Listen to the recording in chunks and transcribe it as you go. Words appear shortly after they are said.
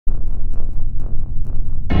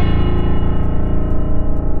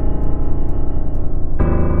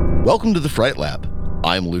Welcome to the Fright Lab.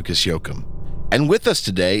 I'm Lucas Yoakum, and with us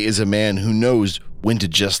today is a man who knows when to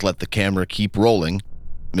just let the camera keep rolling,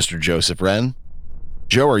 Mr. Joseph Wren.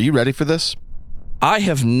 Joe, are you ready for this? I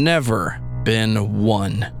have never been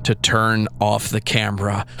one to turn off the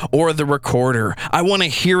camera or the recorder. I want to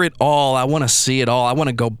hear it all. I want to see it all. I want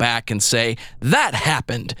to go back and say, that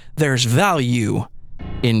happened. There's value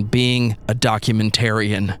in being a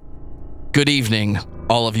documentarian. Good evening,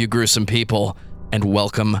 all of you gruesome people, and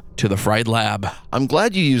welcome to the Fright Lab. I'm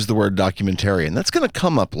glad you used the word documentarian. That's going to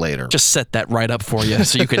come up later. Just set that right up for you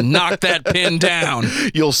so you can knock that pin down.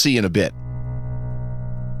 You'll see in a bit.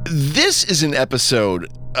 This is an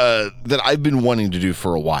episode that I've been wanting to do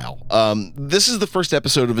for a while. This is the first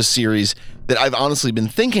episode of a series that I've honestly been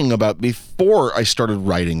thinking about before I started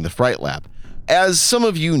writing the Fright Lab. As some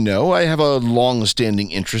of you know, I have a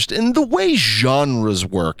long-standing interest in the way genres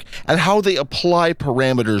work and how they apply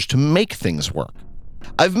parameters to make things work.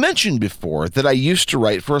 I've mentioned before that I used to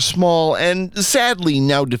write for a small and sadly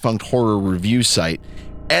now defunct horror review site,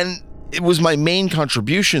 and it was my main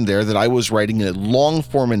contribution there that I was writing a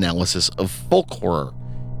long-form analysis of folk horror.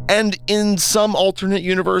 And in some alternate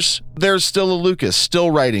universe, there's still a Lucas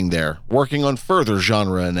still writing there, working on further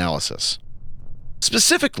genre analysis.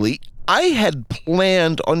 Specifically, I had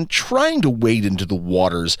planned on trying to wade into the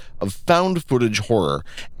waters of found footage horror,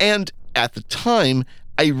 and at the time,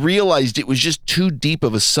 I realized it was just too deep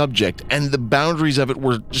of a subject and the boundaries of it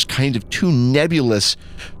were just kind of too nebulous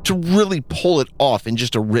to really pull it off in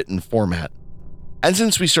just a written format. And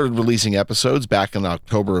since we started releasing episodes back in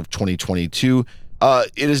October of 2022,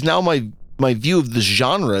 it is now my view of the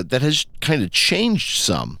genre that has kind of changed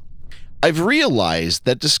some. I've realized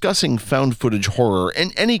that discussing found footage horror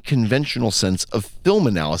in any conventional sense of film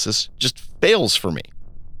analysis just fails for me.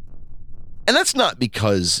 And that's not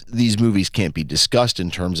because these movies can't be discussed in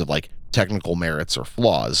terms of like technical merits or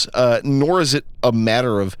flaws, nor is it a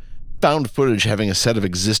matter of found footage having a set of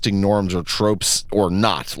existing norms or tropes or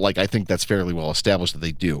not. Like, I think that's fairly well established that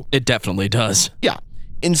they do. It definitely does. Yeah.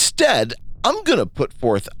 Instead, I'm going to put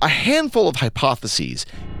forth a handful of hypotheses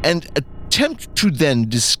and attempt to then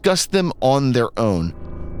discuss them on their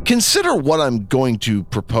own. Consider what I'm going to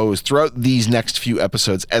propose throughout these next few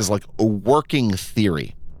episodes as like a working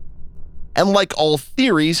theory. And like all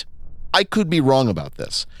theories, I could be wrong about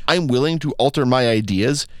this. I'm willing to alter my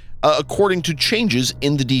ideas according to changes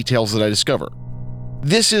in the details that I discover.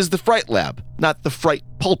 This is the Fright Lab, not the Fright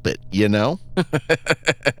Pulpit, you know?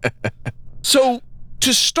 So,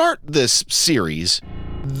 to start this series,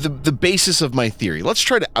 the basis of my theory, let's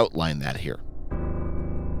try to outline that here.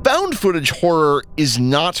 Found footage horror is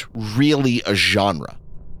not really a genre.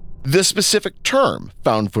 The specific term,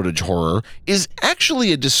 found footage horror, is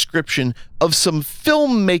actually a description of some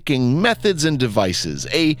filmmaking methods and devices,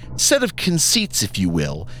 a set of conceits, if you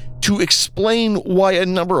will, to explain why a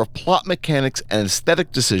number of plot mechanics and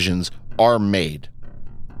aesthetic decisions are made.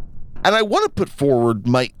 And I want to put forward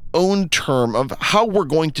my own term of how we're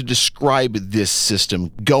going to describe this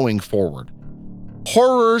system going forward.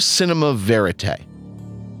 Horror cinema verite.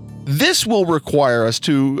 This will require us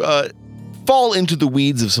to fall into the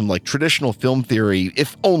weeds of some like traditional film theory,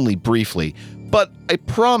 if only briefly, but I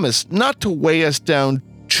promise not to weigh us down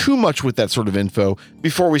too much with that sort of info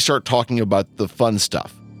before we start talking about the fun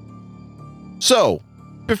stuff. So,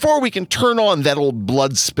 before we can turn on that old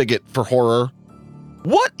blood spigot for horror,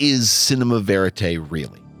 what is cinema verite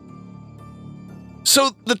really? So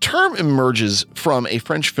the term emerges from a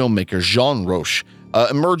French filmmaker, Jean Roche,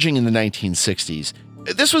 emerging in the 1960s.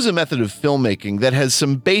 This was a method of filmmaking that has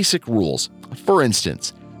some basic rules. For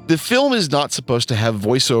instance, the film is not supposed to have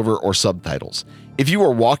voiceover or subtitles. If you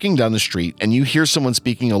are walking down the street and you hear someone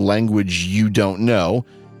speaking a language you don't know,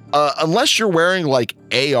 unless you're wearing like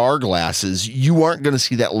AR glasses, you aren't going to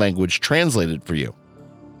see that language translated for you.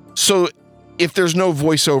 So if there's no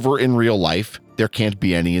voiceover in real life, there can't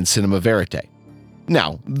be any in cinema verite.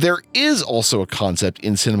 Now, there is also a concept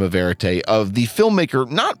in cinema verite of the filmmaker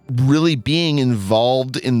not really being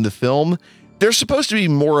involved in the film. They're supposed to be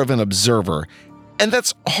more of an observer, and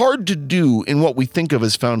that's hard to do in what we think of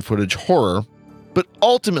as found footage horror, but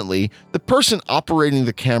ultimately, the person operating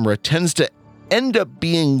the camera tends to end up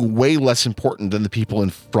being way less important than the people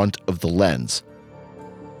in front of the lens.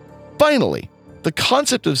 Finally, the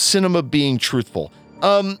concept of cinema being truthful.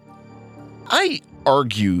 I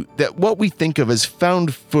argue that what we think of as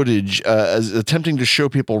found footage, as attempting to show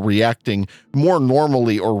people reacting more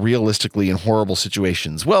normally or realistically in horrible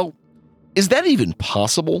situations, well, is that even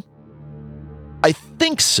possible? I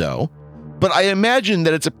think so, but I imagine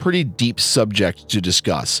that it's a pretty deep subject to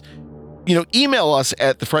discuss. Email us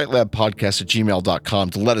at thefrightlabpodcast@gmail.com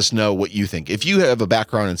to let us know what you think. If you have a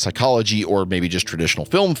background in psychology or maybe just traditional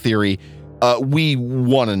film theory, we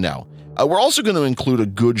want to know. We're also going to include a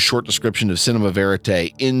good short description of cinema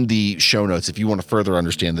verite in the show notes if you want to further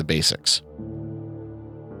understand the basics.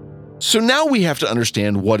 So now we have to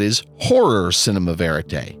understand what is horror cinema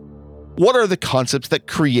verite. What are the concepts that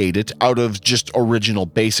create it out of just original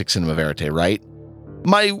basic cinema verite, right?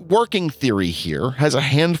 My working theory here has a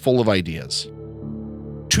handful of ideas.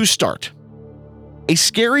 To start, a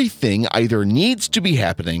scary thing either needs to be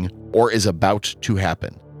happening or is about to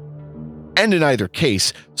happen. And in either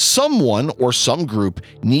case, someone or some group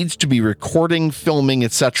needs to be recording, filming,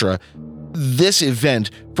 etc. this event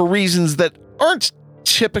for reasons that aren't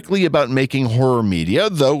typically about making horror media,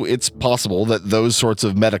 though it's possible that those sorts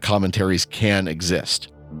of meta-commentaries can exist.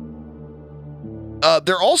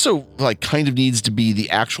 There also kind of needs to be the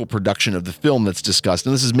actual production of the film that's discussed,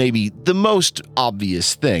 and this is maybe the most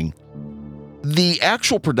obvious thing. The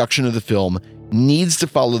actual production of the film needs to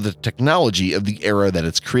follow the technology of the era that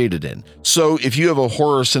it's created in. So if you have a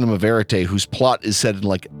horror cinema verite whose plot is set in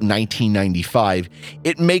 1995,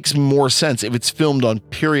 it makes more sense if it's filmed on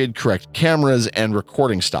period-correct cameras and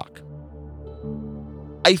recording stock.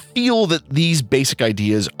 I feel that these basic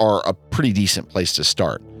ideas are a pretty decent place to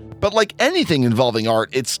start. But like anything involving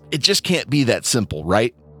art, it just can't be that simple,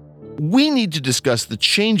 right? We need to discuss the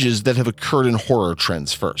changes that have occurred in horror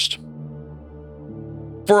trends first.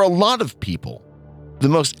 For a lot of people, the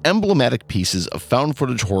most emblematic pieces of found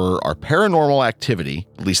footage horror are Paranormal Activity,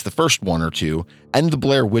 at least the first one or two, and the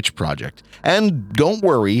Blair Witch Project. And don't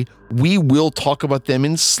worry, we will talk about them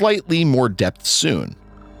in slightly more depth soon.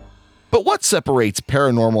 But what separates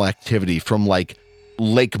Paranormal Activity from Lake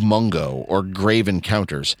Mungo or Grave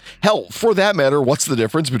Encounters? Hell, for that matter, what's the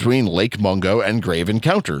difference between Lake Mungo and Grave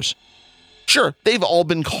Encounters? Sure, they've all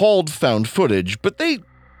been called found footage, but they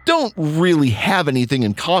don't really have anything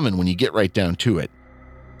in common when you get right down to it.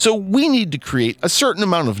 So we need to create a certain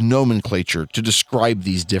amount of nomenclature to describe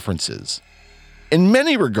these differences. In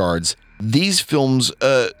many regards, these films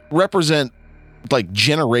represent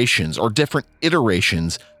generations or different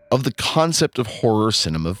iterations of the concept of horror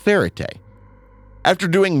cinema verite. After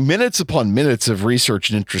doing minutes upon minutes of research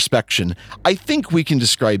and introspection, I think we can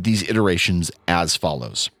describe these iterations as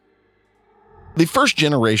follows. The first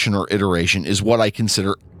generation or iteration is what I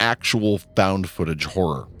consider actual found footage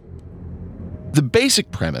horror. The basic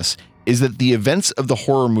premise is that the events of the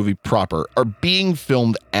horror movie proper are being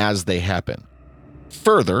filmed as they happen.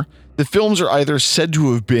 Further, the films are either said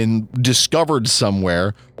to have been discovered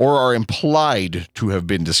somewhere or are implied to have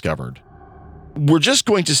been discovered. We're just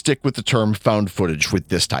going to stick with the term found footage with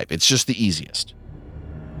this type. It's just the easiest.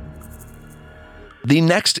 The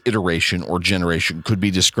next iteration or generation could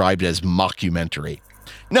be described as mockumentary.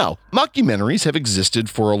 Now, mockumentaries have existed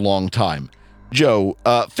for a long time. Joe,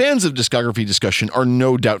 fans of discography discussion are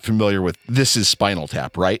no doubt familiar with This Is Spinal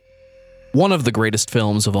Tap, right? One of the greatest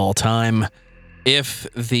films of all time. If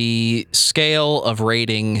the scale of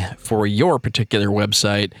rating for your particular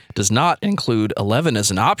website does not include 11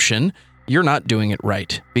 as an option, you're not doing it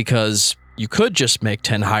right, because you could just make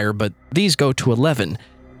 10 higher, but these go to 11.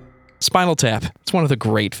 Spinal Tap, it's one of the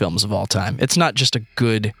great films of all time. It's not just a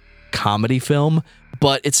good comedy film,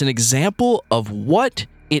 but it's an example of what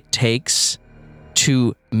it takes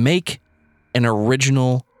to make an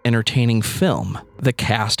original, entertaining film. The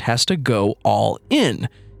cast has to go all in.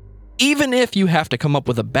 Even if you have to come up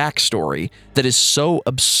with a backstory that is so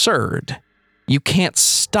absurd, you can't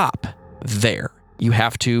stop there. You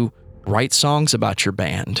have to write songs about your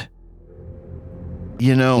band.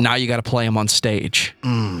 Now you got to play them on stage.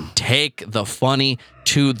 Take the funny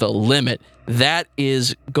to the limit. That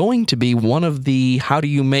is going to be one of the how do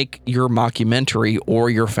you make your mockumentary or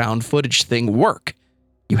your found footage thing work.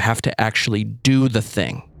 You have to actually do the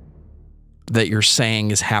thing that you're saying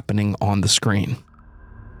is happening on the screen.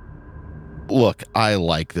 Look, I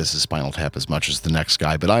like This Is Spinal Tap as much as the next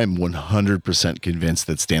guy, but I am 100% convinced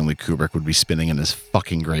that Stanley Kubrick would be spinning in his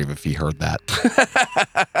fucking grave if he heard that.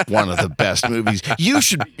 One of the best movies. You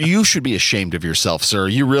should be ashamed of yourself, sir.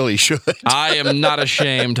 You really should. I am not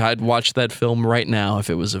ashamed. I'd watch that film right now if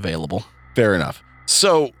it was available. Fair enough.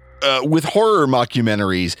 So, with horror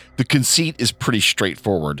mockumentaries, the conceit is pretty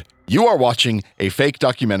straightforward. You are watching a fake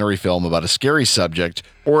documentary film about a scary subject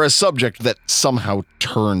or a subject that somehow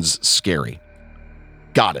turns scary.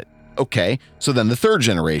 Got it. Okay, so then the third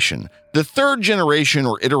generation. The third generation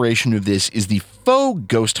or iteration of this is the faux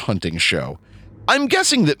ghost hunting show. I'm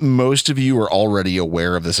guessing that most of you are already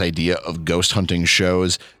aware of this idea of ghost hunting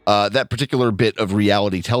shows, that particular bit of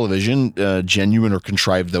reality television, genuine or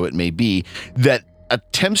contrived though it may be, that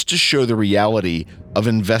attempts to show the reality of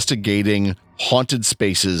investigating haunted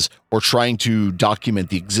spaces or trying to document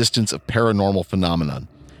the existence of paranormal phenomenon.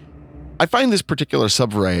 I find this particular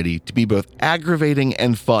subvariety to be both aggravating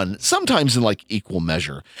and fun, sometimes in like equal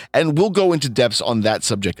measure, and we'll go into depths on that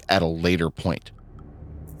subject at a later point.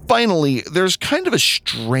 Finally, there's kind of a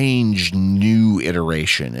strange new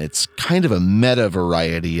iteration. It's kind of a meta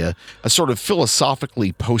variety, a sort of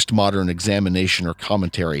philosophically postmodern examination or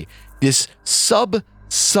commentary. This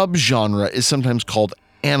subgenre is sometimes called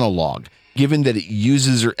analog, given that it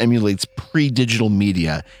uses or emulates pre-digital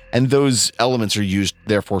media, and those elements are used,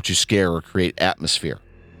 therefore, to scare or create atmosphere.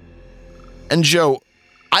 And Joe,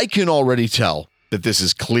 I can already tell that this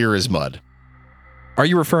is clear as mud. Are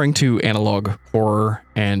you referring to analog horror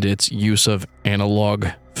and its use of analog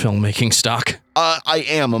filmmaking stock? I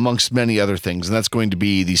am, amongst many other things, and that's going to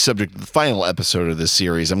be the subject of the final episode of this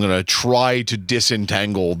series. I'm going to try to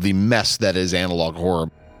disentangle the mess that is analog horror.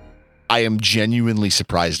 I am genuinely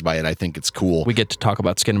surprised by it. I think it's cool. We get to talk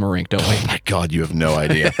about Skinamarink, don't we? Oh my God, you have no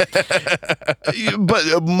idea.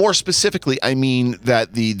 But more specifically, I mean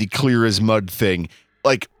that the clear as mud thing,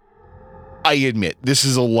 like, I admit, this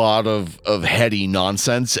is a lot of heady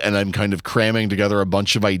nonsense, and I'm kind of cramming together a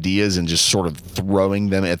bunch of ideas and just sort of throwing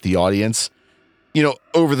them at the audience. You know,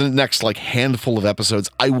 over the next, like, handful of episodes,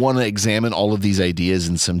 I want to examine all of these ideas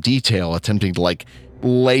in some detail, attempting to, like,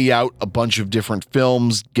 lay out a bunch of different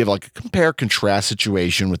films, give, like, a compare-contrast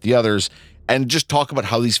situation with the others, and just talk about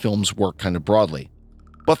how these films work kind of broadly.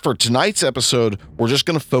 But for tonight's episode, we're just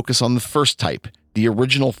going to focus on the first type, the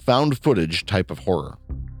original found footage type of horror.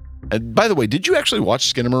 And by the way, did you actually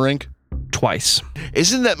watch Skinamarink? Twice.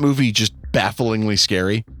 Isn't that movie just bafflingly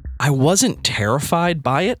scary? I wasn't terrified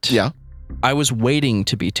by it. Yeah. I was waiting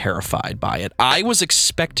to be terrified by it. I was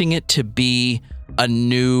expecting it to be a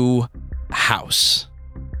new House.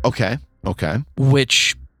 Okay.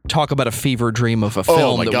 Which, talk about a fever dream of a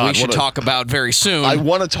film that we should talk about very soon. I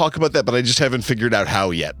want to talk about that, but I just haven't figured out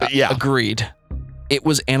how yet. But yeah. Agreed. It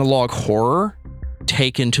was analog horror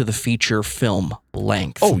taken to the feature film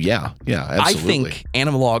length. Oh, yeah. Yeah, absolutely. I think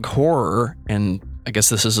analog horror, and I guess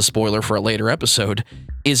this is a spoiler for a later episode,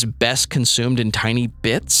 is best consumed in tiny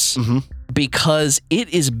bits because it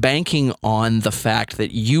is banking on the fact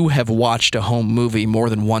that you have watched a home movie more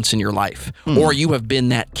than once in your life, or you have been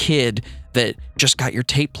that kid that just got your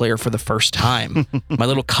tape player for the first time. My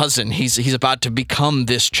little cousin, he's about to become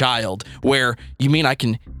this child where, you mean I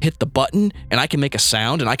can hit the button and I can make a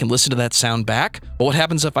sound and I can listen to that sound back? But what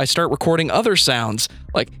happens if I start recording other sounds?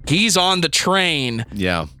 Like, he's on the train.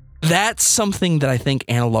 Yeah. That's something that I think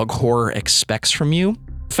analog horror expects from you.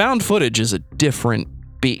 Found footage is a different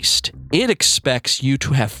beast. It expects you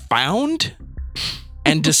to have found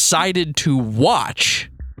and decided to watch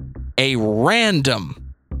a random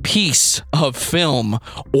piece of film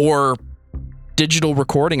or digital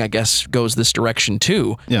recording, I guess, goes this direction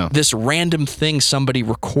too. Yeah. This random thing somebody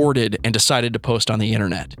recorded and decided to post on the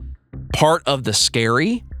internet. Part of the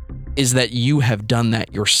scary is that you have done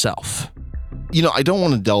that yourself. You know, I don't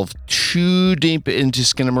want to delve too deep into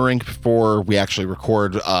Skinamarink before we actually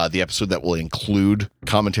record the episode that will include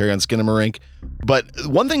commentary on Skinamarink. But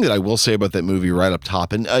one thing that I will say about that movie right up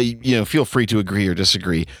top, and feel free to agree or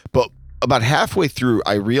disagree, but about halfway through,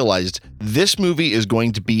 I realized this movie is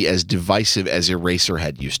going to be as divisive as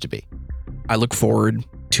Eraserhead used to be. I look forward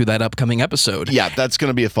to that upcoming episode. Yeah, that's going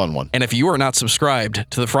to be a fun one. And if you are not subscribed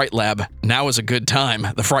to The Fright Lab, now is a good time.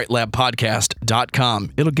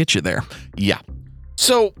 TheFrightLabPodcast.com. It'll get you there. Yeah.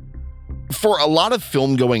 So, for a lot of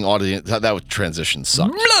film-going audience, that transition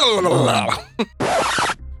sucked.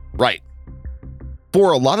 Right.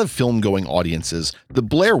 For a lot of film-going audiences, the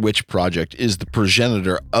Blair Witch Project is the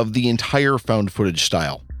progenitor of the entire found footage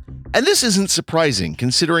style. And this isn't surprising,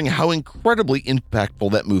 considering how incredibly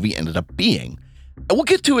impactful that movie ended up being. And we'll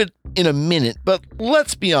get to it in a minute, but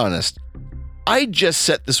let's be honest. I just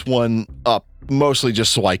set this one up mostly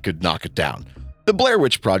just so I could knock it down. The Blair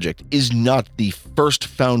Witch Project is not the first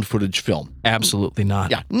found footage film. Absolutely not.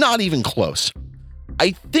 Yeah, not even close.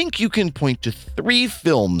 I think you can point to 3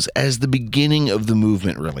 films as the beginning of the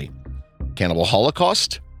movement, really. Cannibal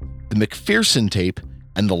Holocaust, The McPherson Tape,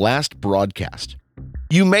 and The Last Broadcast.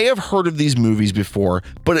 You may have heard of these movies before,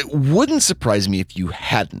 but it wouldn't surprise me if you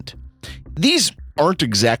hadn't. These aren't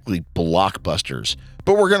exactly blockbusters,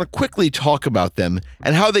 but we're going to quickly talk about them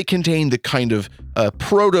and how they contain the kind of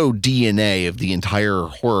proto-DNA of the entire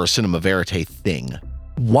horror cinema verite thing.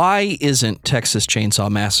 Why isn't Texas Chainsaw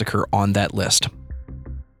Massacre on that list?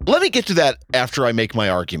 Let me get to that after I make my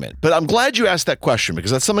argument, but I'm glad you asked that question because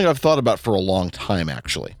that's something I've thought about for a long time,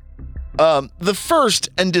 actually. The first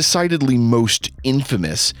and decidedly most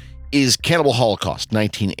infamous is Cannibal Holocaust,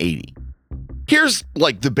 1980. Here's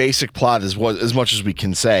like the basic plot as much as we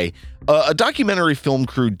can say. A documentary film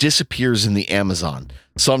crew disappears in the Amazon.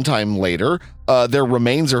 Sometime later, their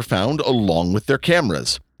remains are found along with their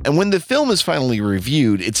cameras. And when the film is finally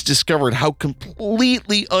reviewed, it's discovered how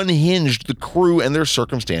completely unhinged the crew and their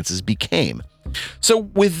circumstances became. So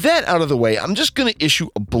with that out of the way, I'm just going to issue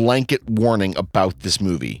a blanket warning about this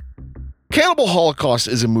movie. Cannibal Holocaust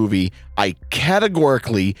is a movie I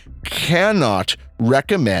categorically cannot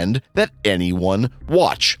recommend that anyone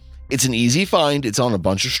watch. It's an easy find. It's on a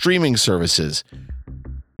bunch of streaming services.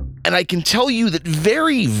 And I can tell you that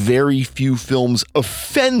very, very few films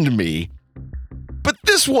offend me, but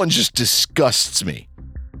this one just disgusts me.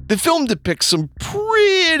 The film depicts some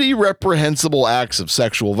pretty reprehensible acts of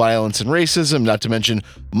sexual violence and racism, not to mention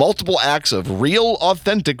multiple acts of real,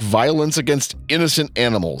 authentic violence against innocent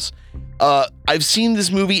animals. I've seen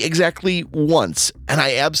this movie exactly once, and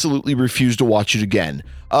I absolutely refuse to watch it again.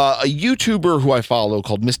 A YouTuber who I follow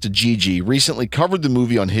called Mr. Gigi recently covered the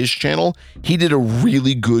movie on his channel. He did a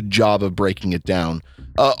really good job of breaking it down.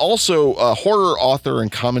 Also, horror author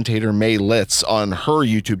and commentator May Litz on her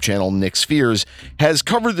YouTube channel, Nick's Fears, has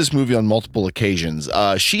covered this movie on multiple occasions.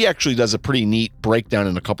 She actually does a pretty neat breakdown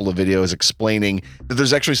in a couple of videos explaining that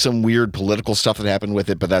there's actually some weird political stuff that happened with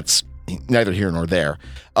it, but that's neither here nor there.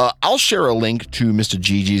 I'll share a link to Mr.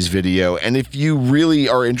 Gigi's video, and if you really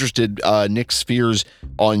are interested, Nick's Fears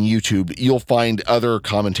on YouTube, you'll find other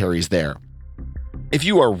commentaries there. If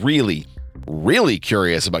you are really, really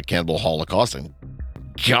curious about Cannibal Holocaust, and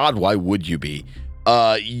God, why would you be?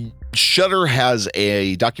 Shudder has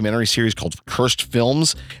a documentary series called Cursed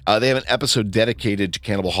Films. They have an episode dedicated to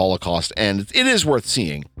Cannibal Holocaust, and it is worth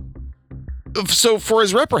seeing. So for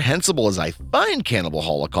as reprehensible as I find Cannibal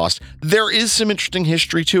Holocaust, there is some interesting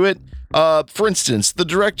history to it. For instance, the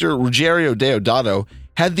director Ruggiero Deodato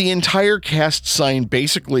had the entire cast sign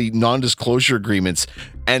basically non-disclosure agreements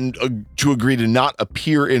and to agree to not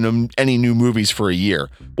appear in any new movies for a year.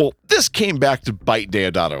 Well, this came back to bite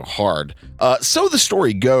Deodato hard. So the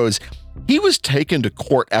story goes, he was taken to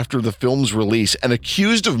court after the film's release and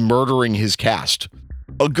accused of murdering his cast.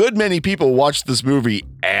 A good many people watched this movie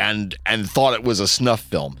and thought it was a snuff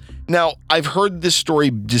film. Now, I've heard this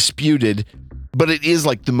story disputed, but it is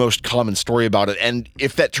like the most common story about it. And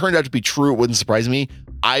if that turned out to be true, it wouldn't surprise me.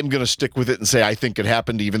 I'm going to stick with it and say I think it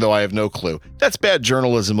happened, even though I have no clue. That's bad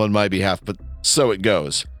journalism on my behalf, but so it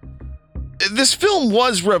goes. This film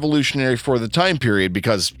was revolutionary for the time period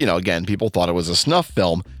because, again, people thought it was a snuff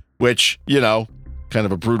film, which, kind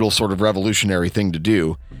of a brutal sort of revolutionary thing to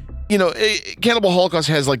do. Cannibal Holocaust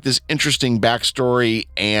has like this interesting backstory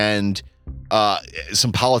and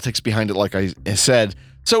some politics behind it, like I said.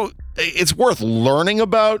 So it's worth learning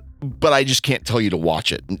about, but I just can't tell you to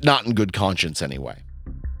watch it. Not in good conscience anyway.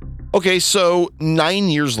 Okay, so 9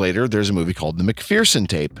 years later, there's a movie called The McPherson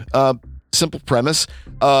Tape. Simple premise.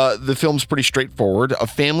 The film's pretty straightforward. A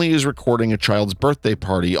family is recording a child's birthday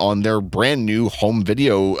party on their brand new home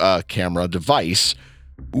video camera device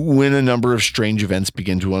when a number of strange events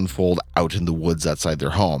begin to unfold out in the woods outside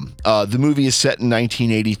their home. The movie is set in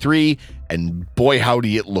 1983, and boy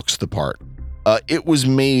howdy, it looks the part. It was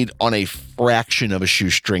made on a fraction of a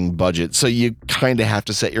shoestring budget, so you kind of have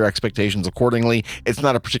to set your expectations accordingly. It's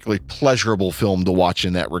not a particularly pleasurable film to watch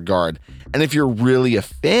in that regard. And if you're really a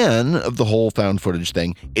fan of the whole found footage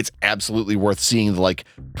thing, it's absolutely worth seeing the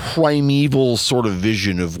primeval sort of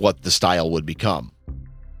vision of what the style would become.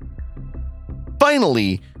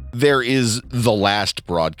 Finally, there is The Last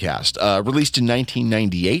Broadcast, released in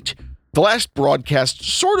 1998. The Last Broadcast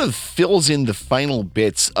sort of fills in the final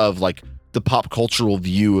bits of the pop cultural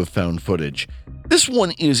view of found footage. This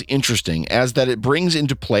one is interesting as that it brings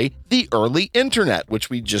into play the early internet, which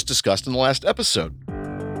we just discussed in the last episode.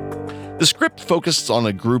 The script focuses on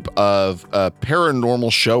a group of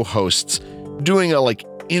paranormal show hosts doing a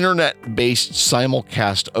internet-based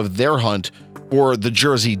simulcast of their hunt for the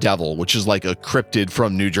Jersey Devil, which is like a cryptid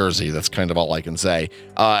from New Jersey. That's kind of all I can say.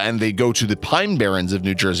 And they go to the Pine Barrens of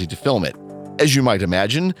New Jersey to film it. As you might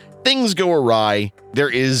imagine, things go awry. There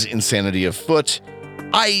is insanity afoot.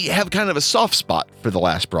 I have kind of a soft spot for The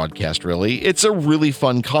Last Broadcast, really. It's a really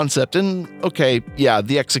fun concept, and okay, yeah,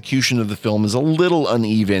 the execution of the film is a little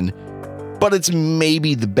uneven, but it's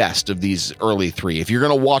maybe the best of these early three. If you're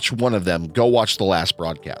going to watch one of them, go watch The Last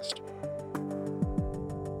Broadcast.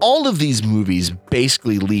 All of these movies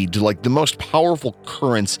basically lead to the most powerful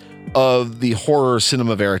currents of the horror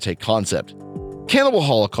cinema verite concept. Cannibal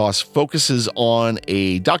Holocaust focuses on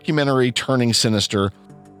a documentary turning sinister,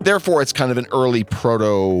 therefore it's kind of an early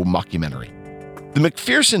proto-mockumentary. The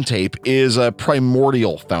McPherson tape is a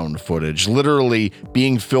primordial found footage, literally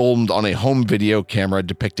being filmed on a home video camera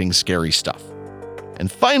depicting scary stuff.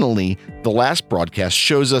 And finally, the last broadcast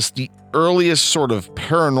shows us the earliest sort of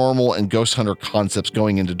paranormal and ghost hunter concepts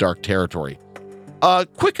going into dark territory.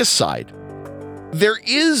 Quick aside, there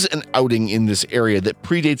is an outing in this area that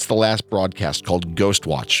predates the last broadcast called Ghost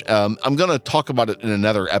Watch. I'm going to talk about it in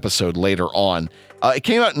another episode later on. It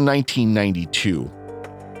came out in 1992.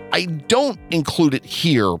 I don't include it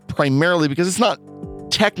here primarily because it's not,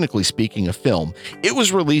 technically speaking, a film. It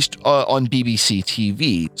was released on BBC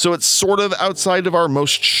TV, so it's sort of outside of our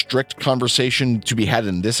most strict conversation to be had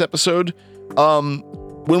in this episode.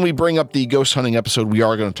 When we bring up the ghost hunting episode, we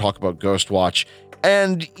are going to talk about Ghost Watch.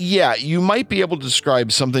 And yeah, you might be able to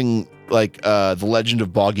describe something like The Legend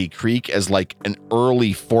of Boggy Creek as like an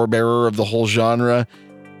early forebearer of the whole genre.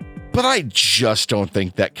 But I just don't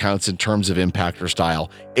think that counts in terms of impact or style.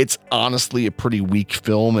 It's honestly a pretty weak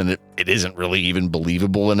film, and it isn't really even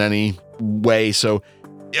believable in any way, so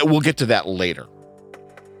we'll get to that later.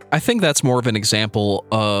 I think that's more of an example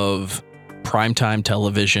of primetime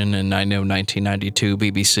television, and I know 1992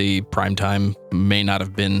 BBC primetime may not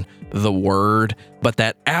have been the word, but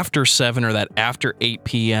that after 7 or that after 8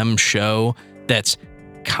 p.m. show that's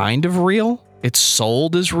kind of real, it's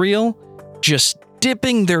sold as real, just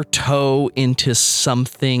dipping their toe into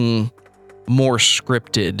something more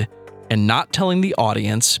scripted and not telling the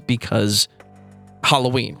audience because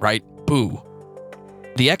Halloween, right? Boo.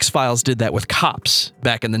 The X-Files did that with Cops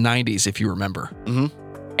back in the 90s, if you remember. Mm-hmm.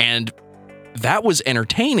 And that was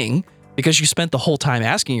entertaining because you spent the whole time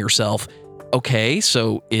asking yourself, okay,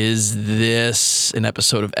 so is this an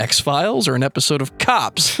episode of X-Files or an episode of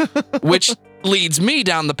Cops? Which leads me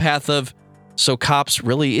down the path of, so Cops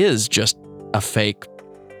really is just a fake,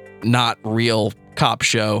 not real cop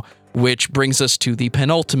show, which brings us to the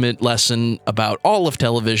penultimate lesson about all of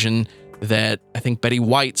television that I think Betty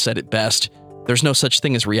White said it best. There's no such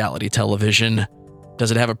thing as reality television.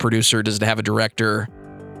 Does it have a producer? Does it have a director?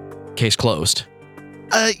 Case closed.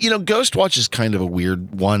 Ghost Watch is kind of a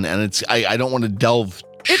weird one, and I don't want to delve.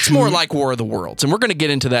 It's more like War of the Worlds, and we're going to get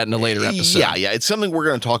into that in a later episode. Yeah, it's something we're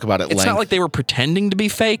going to talk about at length. It's not like they were pretending to be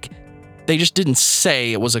fake. They just didn't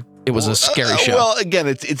say it was a scary show. Well, again,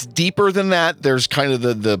 it's deeper than that. There's kind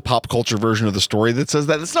of the pop culture version of the story that says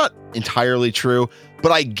that. It's not entirely true,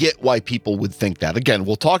 but I get why people would think that. Again,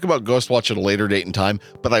 we'll talk about Ghost Watch at a later date and time,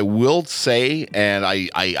 but I will say, and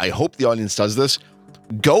I hope the audience does this,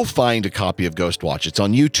 go find a copy of Ghost Watch. It's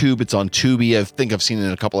on YouTube. It's on Tubi. I think I've seen it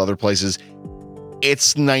in a couple other places.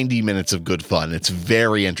 It's 90 minutes of good fun. It's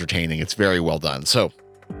very entertaining. It's very well done. So,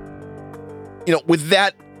 with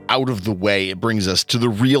that out of the way, it brings us to the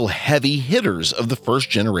real heavy hitters of the first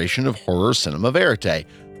generation of horror cinema verite,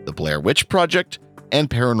 The Blair Witch Project and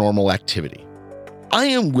Paranormal Activity. I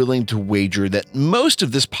am willing to wager that most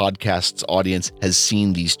of this podcast's audience has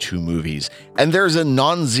seen these two movies, and there's a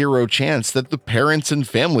non-zero chance that the parents and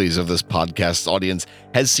families of this podcast's audience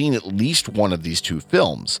has seen at least one of these two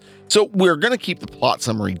films. So we're going to keep the plot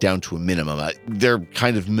summary down to a minimum. They're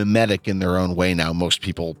kind of mimetic in their own way now. Most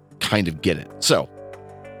people kind of get it. So,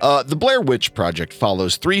 The Blair Witch Project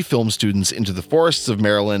follows 3 film students into the forests of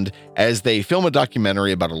Maryland as they film a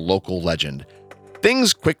documentary about a local legend.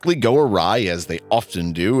 Things quickly go awry, as they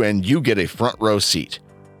often do, and you get a front row seat.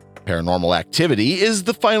 Paranormal Activity is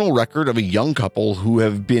the final record of a young couple who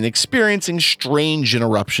have been experiencing strange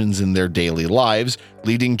interruptions in their daily lives,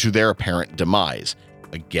 leading to their apparent demise.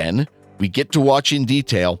 Again, we get to watch in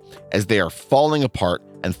detail as they are falling apart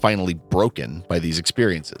and finally broken by these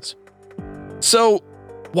experiences. So,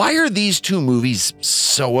 why are these two movies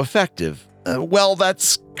so effective? Well,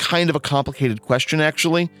 that's kind of a complicated question,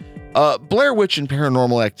 actually. Blair Witch and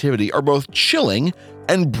Paranormal Activity are both chilling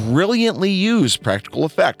and brilliantly use practical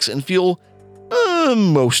effects and feel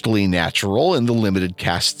mostly natural in the limited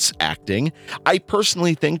cast's acting. I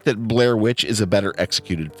personally think that Blair Witch is a better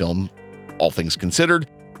executed film, all things considered,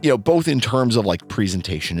 both in terms of like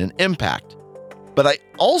presentation and impact. But I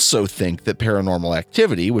also think that Paranormal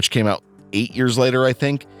Activity, which came out 8 years later, I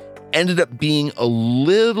think, ended up being a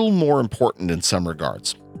little more important in some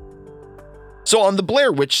regards. So on the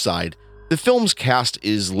Blair Witch side, the film's cast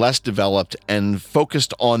is less developed and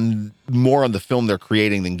focused more on the film they're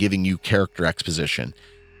creating than giving you character exposition.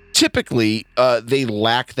 Typically, they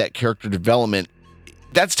lack that character development.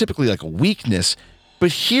 That's typically like a weakness,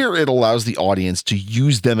 but here it allows the audience to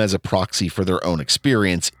use them as a proxy for their own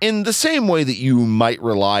experience in the same way that you might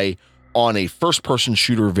rely on a first-person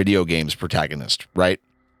shooter video games protagonist, right?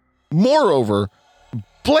 Moreover,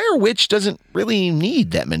 Blair Witch doesn't really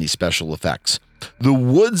need that many special effects. The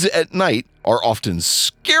woods at night are often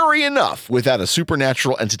scary enough without a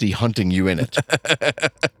supernatural entity hunting you in it.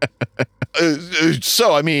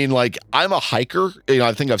 So, I mean, like, I'm a hiker.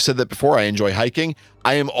 I think I've said that before. I enjoy hiking.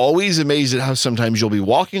 I am always amazed at how sometimes you'll be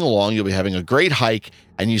walking along, you'll be having a great hike,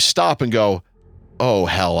 and you stop and go, oh,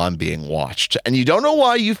 hell, I'm being watched. And you don't know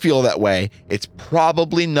why you feel that way. It's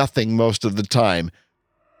probably nothing most of the time.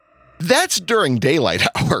 That's during daylight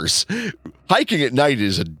hours. Hiking at night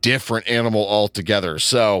is a different animal altogether.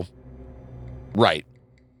 So, right.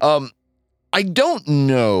 I don't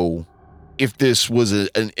know if this was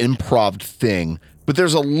an improv thing, but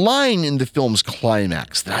there's a line in the film's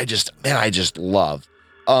climax that I just love.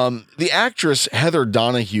 The actress Heather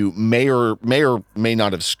Donahue may or may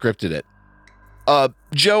not have scripted it.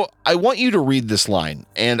 Joe, I want you to read this line,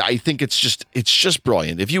 and I think it's just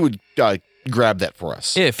brilliant. If you would grab that for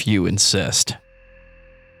us. If you insist.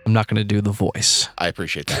 I'm not going to do the voice. I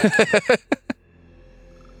appreciate that.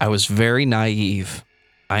 I was very naive.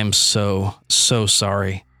 I am so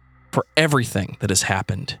sorry for everything that has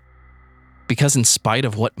happened. Because in spite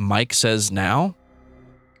of what Mike says now,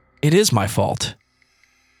 it is my fault.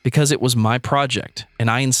 Because it was my project, and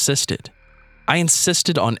I insisted. I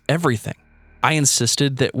insisted on everything. I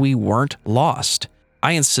insisted that we weren't lost.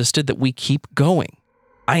 I insisted that we keep going.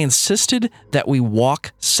 I insisted that we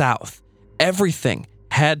walk south. Everything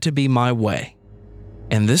had to be my way.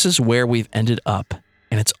 And this is where we've ended up.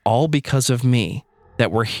 And it's all because of me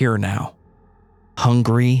that we're here now.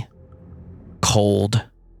 Hungry, cold,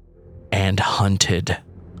 and hunted.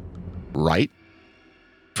 Right?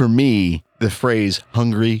 For me, the phrase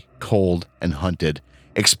hungry, cold, and hunted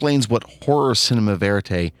explains what horror cinema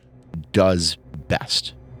verite does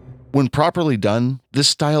best. When properly done, this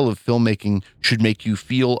style of filmmaking should make you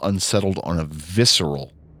feel unsettled on a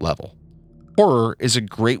visceral level. Horror is a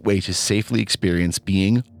great way to safely experience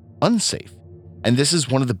being unsafe, and this is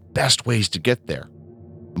one of the best ways to get there.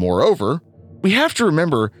 Moreover, we have to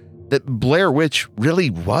remember that Blair Witch really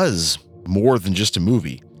was more than just a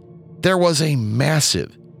movie. There was a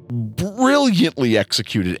massive, brilliantly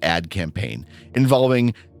executed ad campaign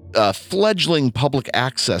involving fledgling public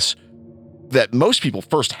access that most people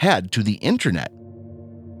first had to the internet.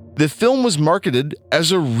 The film was marketed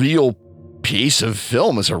as a real piece of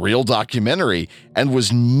film, as a real documentary, and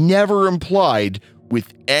was never implied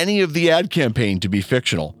with any of the ad campaign to be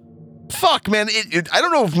fictional. Fuck, man, I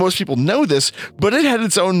don't know if most people know this, but it had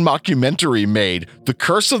its own mockumentary made, The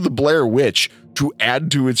Curse of the Blair Witch, to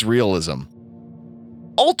add to its realism.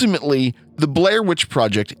 Ultimately, the Blair Witch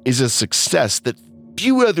Project is a success that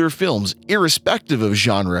few other films, irrespective of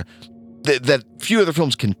genre, that few other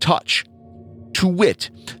films can touch. To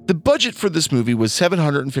wit, the budget for this movie was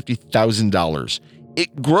 $750,000.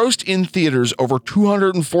 It grossed in theaters over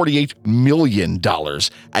 $248 million,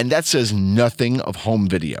 and that says nothing of home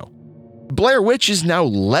video. Blair Witch is now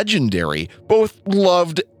legendary, both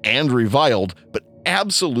loved and reviled, but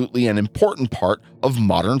absolutely an important part of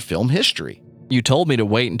modern film history. You told me to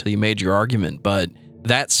wait until you made your argument, but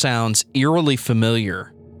that sounds eerily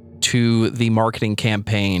familiar to the marketing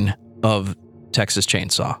campaign of Texas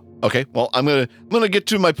Chainsaw. Okay, well, I'm gonna get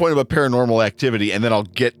to my point about Paranormal Activity, and then I'll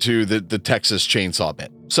get to the Texas Chainsaw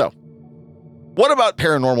bit. So, what about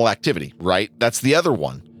Paranormal Activity, right? That's the other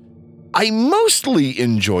one. I mostly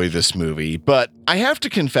enjoy this movie, but I have to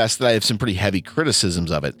confess that I have some pretty heavy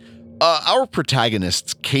criticisms of it. Our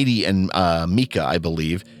protagonists, Katie and Mika, I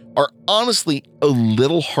believe, are honestly a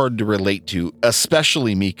little hard to relate to,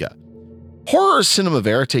 especially Mika. Horror cinema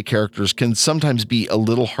verite characters can sometimes be a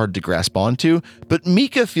little hard to grasp onto, but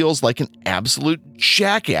Mika feels like an absolute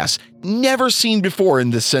jackass, never seen before in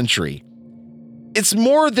this century. It's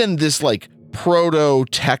more than this like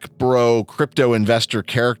proto-tech bro crypto investor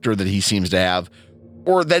character that he seems to have,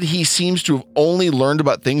 or that he seems to have only learned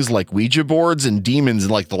about things like Ouija boards and demons in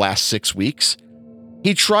like the last 6 weeks.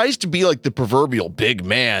 He tries to be like the proverbial big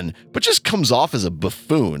man, but just comes off as a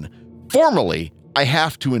buffoon. Formally, I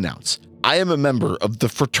have to announce, I am a member of the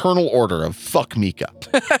Fraternal Order of Fuck Mika.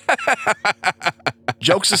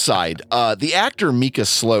 Jokes aside, the actor Mika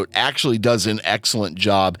Sloat actually does an excellent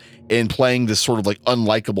job in playing this sort of like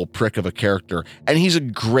unlikable prick of a character, and he's a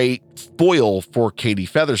great foil for Katie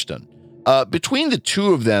Featherston. Between the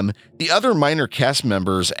two of them, the other minor cast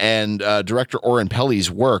members and director Oren Peli's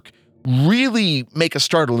work really make a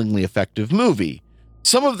startlingly effective movie.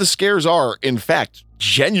 Some of the scares are, in fact,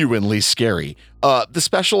 genuinely scary. The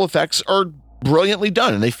special effects are brilliantly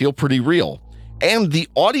done and they feel pretty real. And the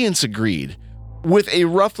audience agreed. With a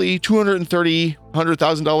roughly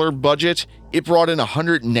 $230,000 budget, it brought in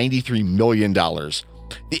 $193 million.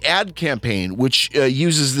 The ad campaign, which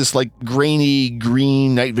uses this like grainy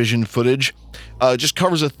green night vision footage, just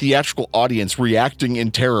covers a theatrical audience reacting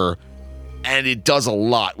in terror, and it does a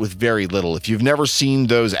lot with very little. If you've never seen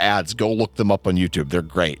those ads, go look them up on YouTube. They're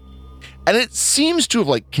great. And it seems to have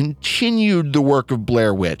like continued the work of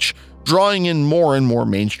Blair Witch, drawing in more and more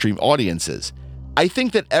mainstream audiences. I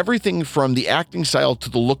think that everything from the acting style to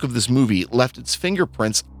the look of this movie left its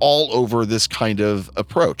fingerprints all over this kind of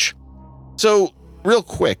approach. So, real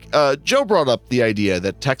quick, Joe brought up the idea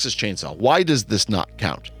that Texas Chainsaw, why does this not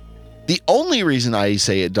count? The only reason I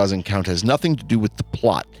say it doesn't count has nothing to do with the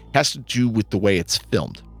plot, it has to do with the way it's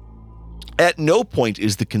filmed. At no point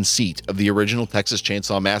is the conceit of the original Texas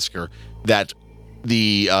Chainsaw Massacre that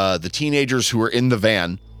the teenagers who are in the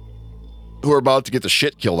van, who are about to get the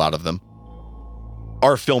shit killed out of them,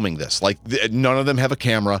 are filming this. Like, none of them have a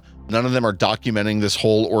camera. None of them are documenting this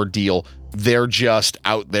whole ordeal. They're just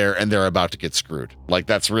out there and they're about to get screwed. Like,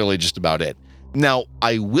 that's really just about it. Now,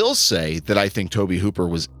 I will say that I think Tobe Hooper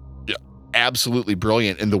was absolutely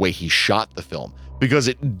brilliant in the way he shot the film, because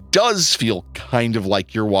it does feel kind of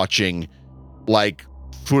like you're watching like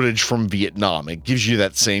footage from Vietnam. It gives you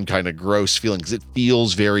that same kind of gross feeling because it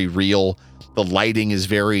feels very real. The lighting is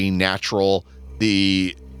very natural.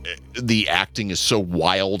 The acting is so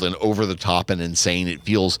wild and over the top and insane. It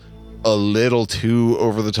feels a little too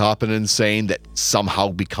over the top and insane that somehow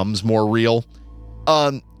becomes more real.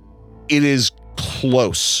 It is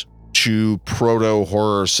close to proto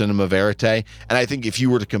horror cinema verite, and I think if you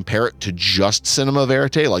were to compare it to just cinema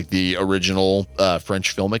verite, like the original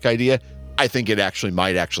French filmic idea, I think it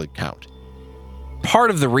might actually count. Part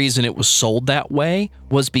of the reason it was sold that way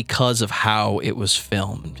was because of how it was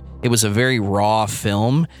filmed. It was a very raw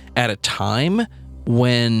film at a time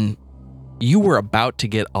when you were about to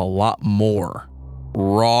get a lot more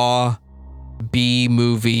raw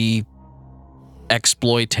B-movie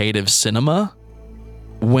exploitative cinema.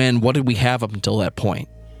 What did we have up until that point?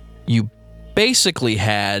 You basically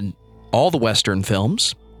had all the Western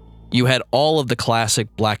films. You had all of the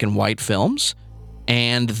classic black and white films,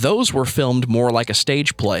 and those were filmed more like a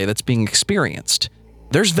stage play that's being experienced.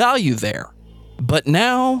 There's value there. But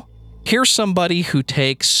now, here's somebody who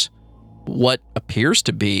takes what appears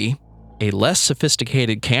to be a less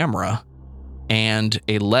sophisticated camera and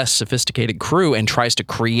a less sophisticated crew and tries to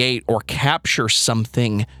create or capture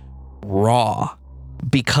something raw,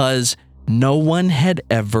 because no one had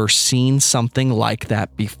ever seen something like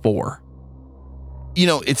that before. You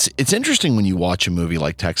know, it's interesting when you watch a movie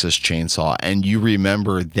like Texas Chainsaw and you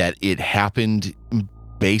remember that it happened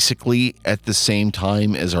basically at the same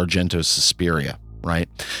time as Argento's Suspiria, right?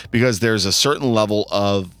 Because there's a certain level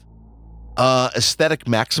of aesthetic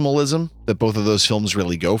maximalism that both of those films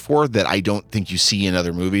really go for that I don't think you see in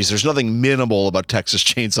other movies. There's nothing minimal about Texas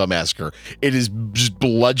Chainsaw Massacre. It is just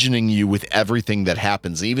bludgeoning you with everything that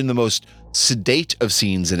happens. Even the most sedate of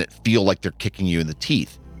scenes in it feel like they're kicking you in the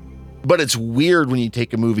teeth. But it's weird when you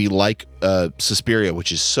take a movie like Suspiria,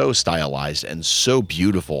 which is so stylized and so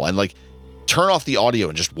beautiful, and like turn off the audio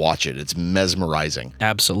and just watch it. It's mesmerizing.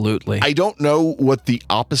 Absolutely. I don't know what the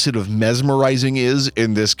opposite of mesmerizing is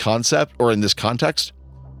in this concept or in this context,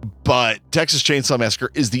 but Texas Chainsaw Massacre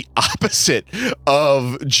is the opposite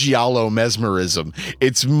of giallo mesmerism.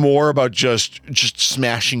 It's more about just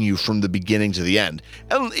smashing you from the beginning to the end.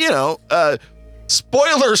 And, you know,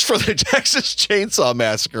 spoilers for the Texas Chainsaw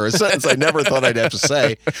Massacre, a sentence I never thought I'd have to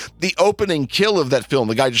say. The opening kill of that film,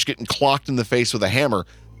 the guy just getting clocked in the face with a hammer,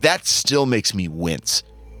 that still makes me wince.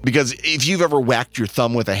 Because if you've ever whacked your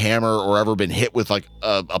thumb with a hammer or ever been hit with like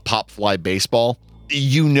a pop fly baseball,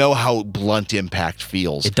 you know how blunt impact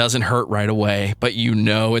feels. It doesn't hurt right away, but you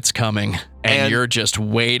know it's coming, and you're just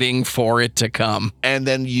waiting for it to come. And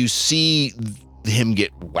then you see him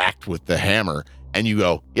get whacked with the hammer, and you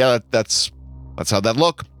go, yeah, that's how that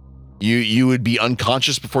look. You would be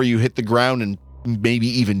unconscious before you hit the ground and maybe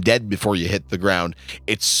even dead before you hit the ground.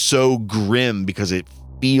 It's so grim because it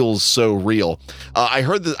feels so real. I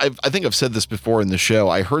heard that, I think I've said this before in the show.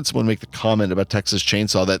 I heard someone make the comment about Texas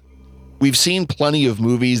Chainsaw that we've seen plenty of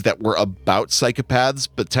movies that were about psychopaths,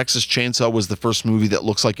 but Texas Chainsaw was the first movie that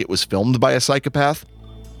looks like it was filmed by a psychopath.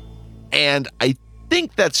 And I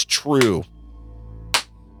think that's true.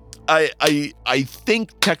 I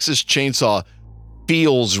think Texas Chainsaw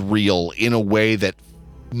feels real in a way that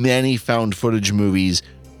many found footage movies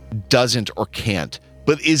doesn't or can't.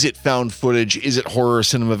 But is it found footage? Is it horror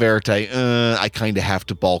cinema verite? I kind of have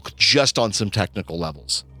to balk just on some technical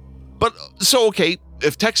levels. But so, okay,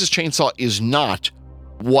 if Texas Chainsaw is not,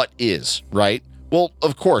 what is, right? Well,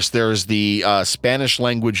 of course, there's the Spanish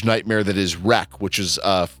language nightmare that is Rec, which is,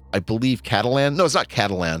 I believe, Catalan. No, it's not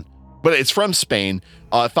Catalan. but it's from Spain.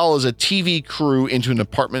 It follows a TV crew into an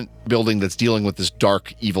apartment building that's dealing with this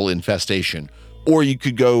dark, evil infestation. Or you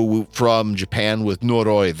could go from Japan with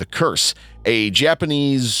Noroi, The Curse, a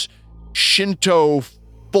Japanese Shinto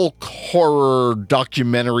folk horror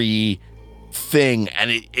documentary thing.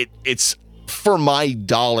 And it's, for my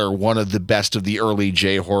dollar, one of the best of the early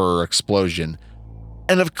J-horror explosion.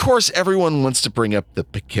 And of course, everyone wants to bring up the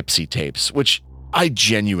Poughkeepsie tapes, which I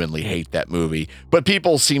genuinely hate that movie, but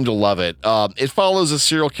people seem to love it. It follows a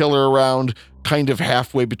serial killer around kind of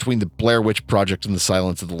halfway between the Blair Witch Project and the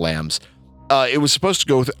Silence of the Lambs. It was supposed to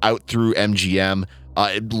go out through MGM.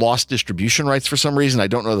 It lost distribution rights for some reason. I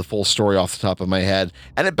don't know the full story off the top of my head.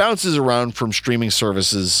 And it bounces around from streaming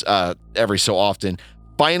services every so often.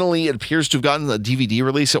 Finally, it appears to have gotten a DVD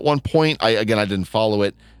release at one point. I didn't follow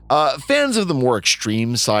it. Fans of the more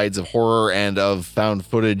extreme sides of horror and of found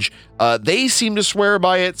footage, they seem to swear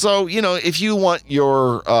by it. So, if you want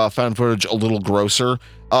your found footage a little grosser,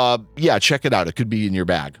 check it out. It could be in your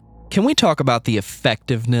bag. Can we talk about the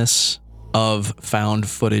effectiveness of found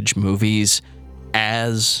footage movies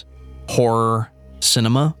as horror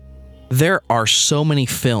cinema? There are so many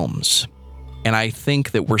films, and I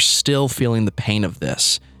think that we're still feeling the pain of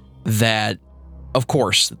this, that of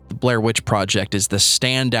course, the Blair Witch Project is the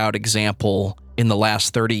standout example in the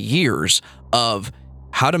last 30 years of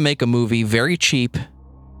how to make a movie very cheap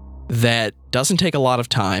that doesn't take a lot of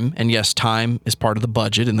time. And yes, time is part of the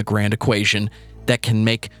budget in the grand equation that can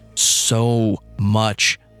make so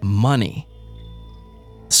much money.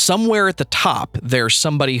 Somewhere at the top, there's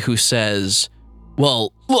somebody who says,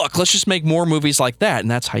 well, look, let's just make more movies like that.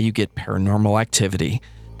 And that's how you get Paranormal Activity.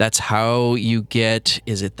 That's how you get,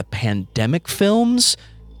 is it the pandemic films?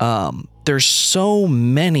 There's so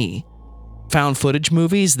many found footage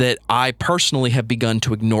movies that I personally have begun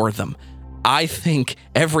to ignore them. I think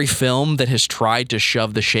every film that has tried to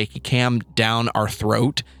shove the shaky cam down our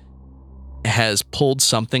throat has pulled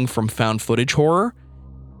something from found footage horror,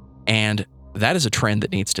 and that is a trend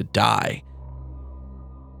that needs to die.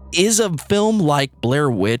 Is a film like Blair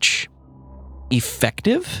Witch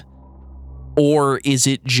effective? Or is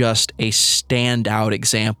it just a standout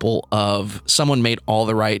example of someone made all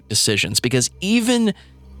the right decisions? Because even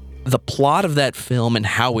the plot of that film and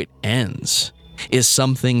how it ends is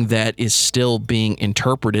something that is still being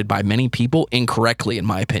interpreted by many people incorrectly, in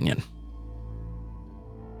my opinion.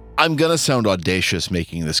 I'm going to sound audacious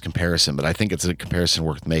making this comparison, but I think it's a comparison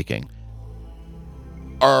worth making.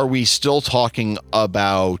 Are we still talking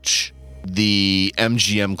about the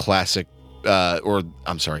MGM classic,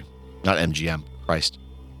 not MGM, Christ.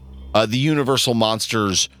 The Universal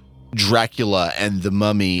Monsters, Dracula and The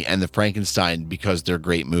Mummy and The Frankenstein, because they're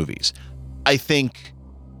great movies? I think,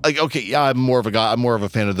 I'm more of a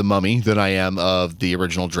fan of The Mummy than I am of the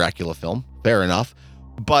original Dracula film. Fair enough.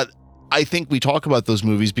 But I think we talk about those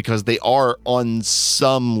movies because they are, on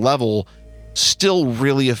some level, still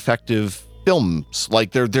really effective films.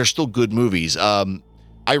 Like, they're still good movies.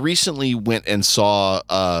 I recently went and saw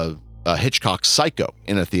Hitchcock's Psycho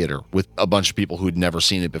in a theater with a bunch of people who'd never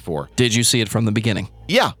seen it before. Did you see it from the beginning?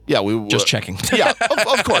 Yeah. We just checking. Yeah,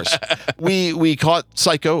 of course. We caught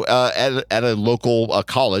Psycho at a local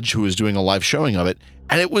college who was doing a live showing of it,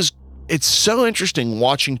 and it's so interesting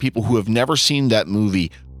watching people who have never seen that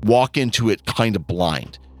movie walk into it kind of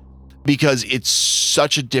blind, because it's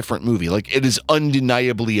such a different movie. Like, it is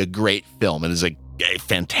undeniably a great film. It is a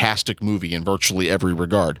fantastic movie in virtually every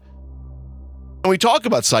regard. And we talk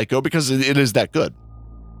about Psycho because it is that good.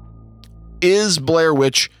 Is Blair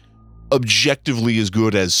Witch objectively as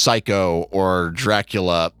good as Psycho or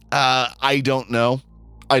Dracula? I don't know.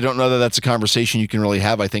 I don't know that that's a conversation you can really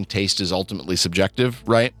have. I think taste is ultimately subjective,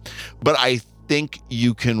 right? But I think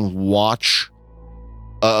you can watch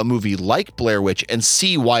a movie like Blair Witch and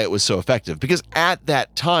see why it was so effective. Because at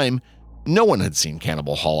that time, no one had seen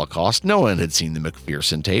Cannibal Holocaust. No one had seen the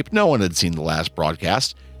McPherson tape. No one had seen The Last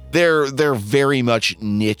Broadcast. They're very much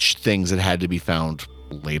niche things that had to be found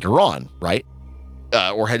later on, right?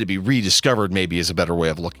 Or had to be rediscovered, maybe, is a better way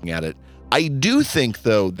of looking at it. I do think,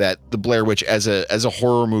 though, that the Blair Witch as a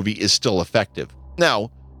horror movie is still effective.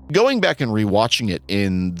 Now, going back and rewatching it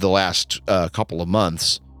in the last couple of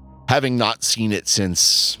months, having not seen it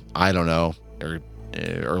since, I don't know,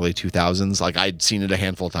 early 2000s, like I'd seen it a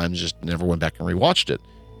handful of times, just never went back and rewatched it.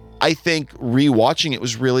 I think rewatching it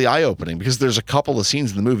was really eye-opening because there's a couple of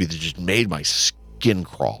scenes in the movie that just made my skin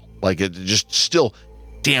crawl. Like, it just still,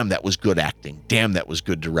 damn, that was good acting. Damn, that was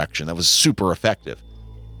good direction. That was super effective.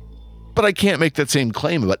 But I can't make that same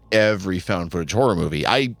claim about every found footage horror movie.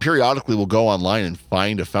 I periodically will go online and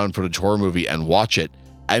find a found footage horror movie and watch it.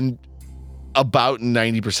 And about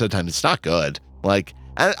 90% of the time, it's not good. Like,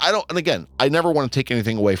 And again, I never want to take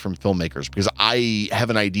anything away from filmmakers because I have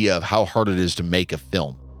an idea of how hard it is to make a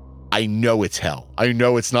film. I know it's hell. I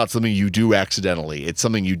know it's not something you do accidentally. It's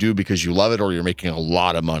something you do because you love it or you're making a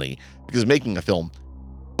lot of money. Because making a film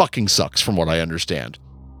fucking sucks from what I understand.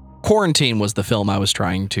 Quarantine was the film I was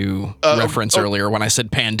trying to reference earlier when I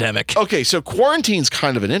said pandemic. Okay, so Quarantine's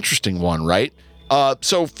kind of an interesting one, right?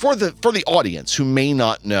 So for the audience who may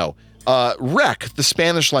not know, Rec, the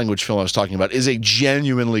Spanish language film I was talking about, is a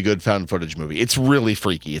genuinely good found footage movie. It's really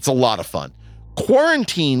freaky. It's a lot of fun.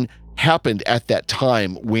 Quarantine happened at that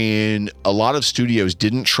time when a lot of studios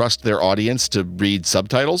didn't trust their audience to read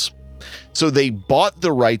subtitles. So they bought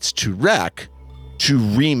the rights to Rec to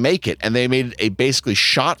remake it, and they made a basically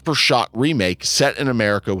shot-for-shot remake set in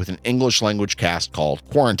America with an English language cast called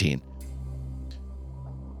Quarantine.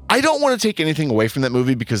 I don't want to take anything away from that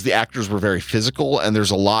movie because the actors were very physical, and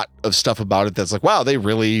there's a lot of stuff about it that's like, wow, they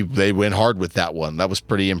went hard with that one. That was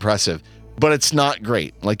pretty impressive. But it's not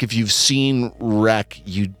great. Like, if you've seen Rec,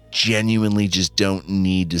 you genuinely just don't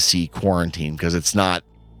need to see Quarantine because it's not.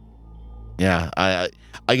 Yeah, I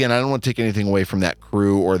don't want to take anything away from that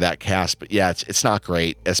crew or that cast, but yeah, it's not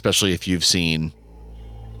great, especially if you've seen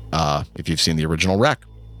the original Rec.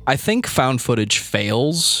 I think found footage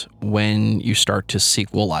fails when you start to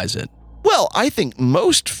sequelize it. Well, I think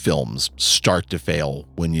most films start to fail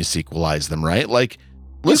when you sequelize them, right? Like,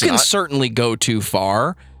 listen, you can certainly go too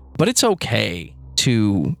far, but it's okay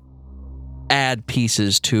to add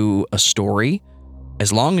pieces to a story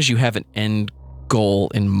as long as you have an end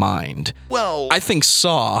goal in mind. Well, I think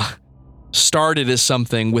Saw started as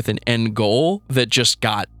something with an end goal that just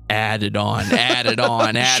got added on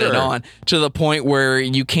sure. To the point where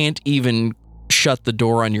you can't even shut the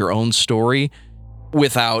door on your own story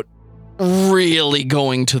without really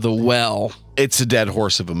going to the well. It's a dead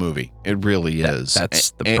horse of a movie. It really is.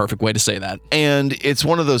 That's the perfect way to say that. And it's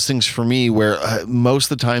one of those things for me where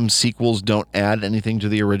most of the time sequels don't add anything to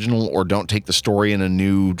the original or don't take the story in a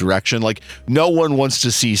new direction. Like, no one wants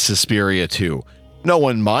to see Suspiria 2. No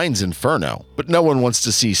one minds Inferno, but no one wants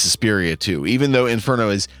to see Suspiria 2, even though Inferno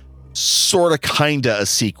is sort of kind of a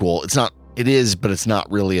sequel. It is, but it's not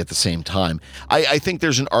really at the same time. I think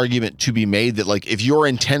there's an argument to be made that, like, if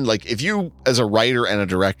you as a writer and a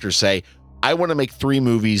director say, I want to make 3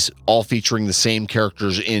 movies all featuring the same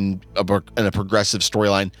characters in a progressive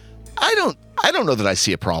storyline, I don't know that I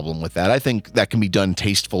see a problem with that. I think that can be done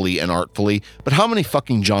tastefully and artfully, but how many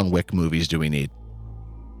fucking John Wick movies do we need?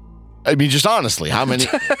 I mean, just honestly, how many?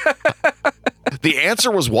 The answer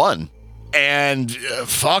was 1. And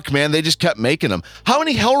fuck, man, they just kept making them. How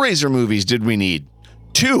many Hellraiser movies did we need?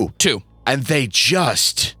 2. And they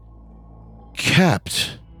just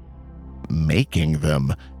kept making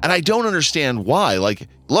them. And I don't understand why. Like,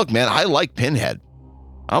 look, man, I like Pinhead.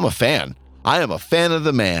 I'm a fan. I am a fan of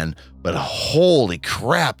the man, but holy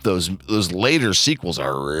crap, those later sequels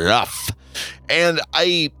are rough. And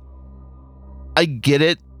I get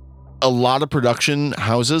it. A lot of production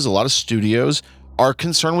houses, a lot of studios are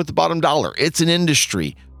concerned with the bottom dollar. It's an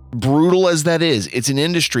industry. Brutal as that is, it's an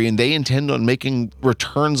industry, and they intend on making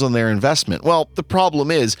returns on their investment. Well, the problem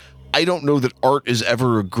is, I don't know that art is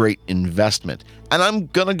ever a great investment. And I'm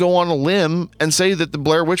going to go on a limb and say that the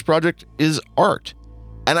Blair Witch Project is art.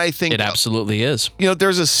 And I think it absolutely is. You know,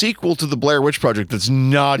 there's a sequel to the Blair Witch Project that's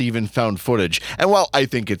not even found footage. And while I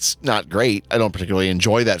think it's not great, I don't particularly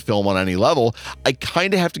enjoy that film on any level, I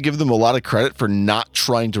kind of have to give them a lot of credit for not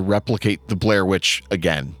trying to replicate the Blair Witch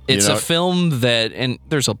again. It's a film that, and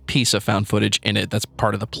there's a piece of found footage in it that's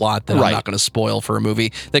part of the plot that I'm not going to spoil for a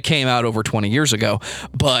movie that came out over 20 years ago.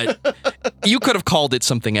 But you could have called it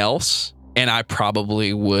something else. And I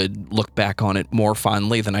probably would look back on it more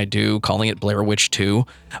fondly than I do calling it Blair Witch 2.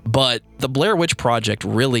 But the Blair Witch Project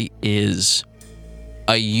really is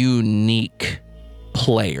a unique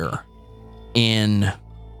player in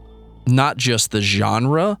not just the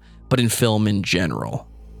genre, but in film in general.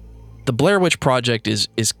 The Blair Witch Project is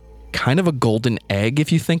kind of a golden egg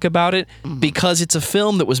if you think about it, because it's a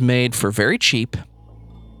film that was made for very cheap,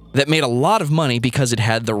 that made a lot of money because it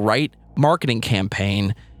had the right marketing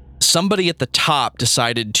campaign. Somebody at the top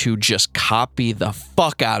decided to just copy the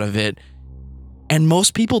fuck out of it, and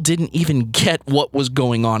most people didn't even get what was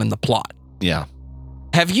going on in the plot. Yeah.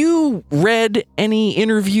 Have you read any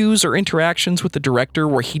interviews or interactions with the director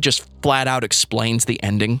where he just flat out explains the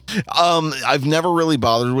ending? I've never really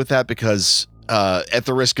bothered with that because at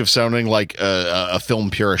the risk of sounding like a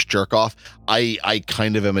film purist jerk-off, I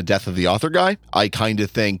kind of am a death of the author guy. I kind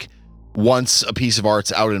of think once a piece of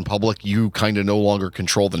art's out in public, you kind of no longer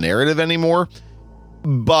control the narrative anymore.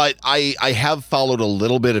 But I have followed a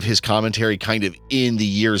little bit of his commentary kind of in the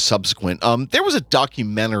years subsequent. There was a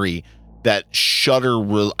documentary that Shudder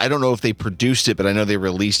I don't know if they produced it, but I know they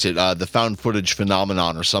released it, the Found Footage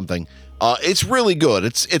Phenomenon or something. It's really good.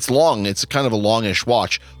 It's long. It's kind of a longish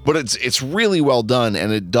watch, but it's really well done,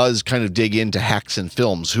 and it does kind of dig into Haxan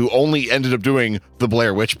Films, who only ended up doing the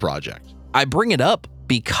Blair Witch Project. I bring it up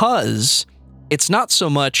because it's not so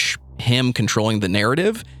much him controlling the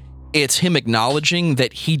narrative, it's him acknowledging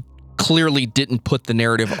that he clearly didn't put the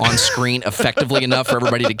narrative on screen effectively enough for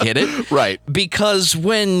everybody to get it. Right. Because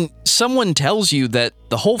when someone tells you that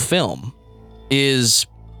the whole film is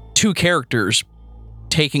two characters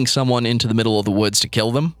taking someone into the middle of the woods to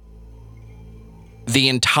kill them, the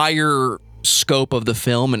entire scope of the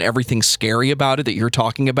film and everything scary about it that you're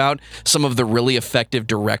talking about, some of the really effective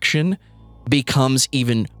direction becomes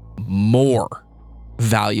even more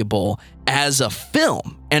valuable as a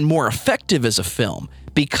film and more effective as a film.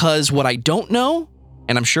 Because what I don't know,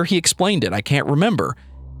 and I'm sure he explained it, I can't remember,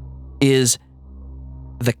 is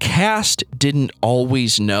the cast didn't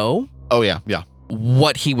always know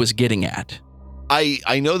what he was getting at.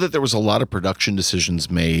 I know that there was a lot of production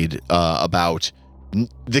decisions made about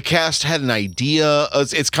the cast had an idea.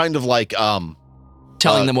 It's kind of like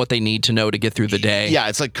telling them what they need to know to get through the day. Yeah,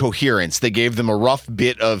 it's like coherence. They gave them a rough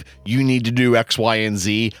bit of you need to do X, Y, and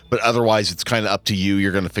Z, but otherwise it's kind of up to you.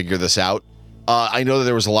 You're going to figure this out. I know that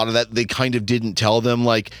there was a lot of that. They kind of didn't tell them,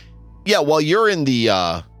 like, yeah, while you're in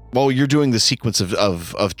the while you're doing the sequence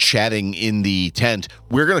of chatting in the tent,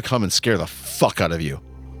 we're going to come and scare the fuck out of you.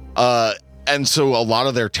 And so a lot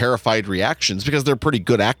of their terrified reactions, because they're pretty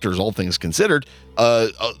good actors, all things considered, a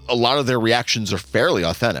lot of their reactions are fairly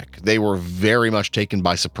authentic. They were very much taken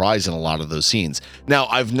by surprise in a lot of those scenes. Now,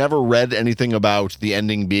 I've never read anything about the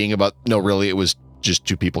ending being about, no, really, it was just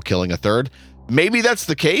two people killing a third. Maybe that's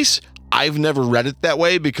the case. I've never read it that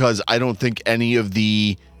way because I don't think any of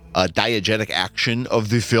the diegetic action of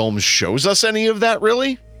the film shows us any of that,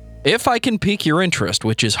 really. If I can pique your interest,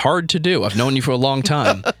 which is hard to do, I've known you for a long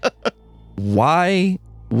time. Why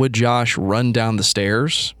would Josh run down the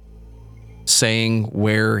stairs saying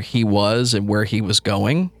where he was and where he was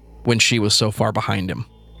going when she was so far behind him?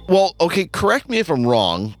 Well, okay, correct me if I'm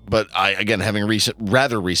wrong, but I, again, having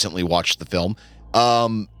rather recently watched the film,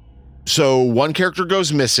 so one character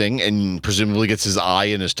goes missing and presumably gets his eye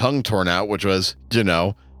and his tongue torn out, which was,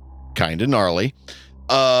 kind of gnarly.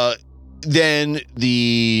 Then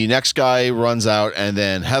the next guy runs out, and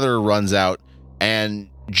then Heather runs out, and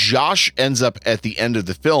Josh ends up at the end of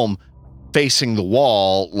the film facing the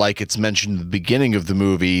wall, like it's mentioned at the beginning of the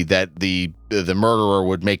movie that the murderer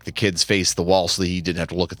would make the kids face the wall so that he didn't have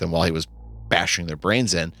to look at them while he was bashing their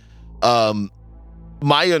brains in.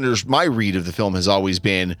 My read of the film has always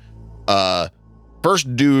been,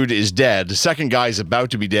 first dude is dead, second guy's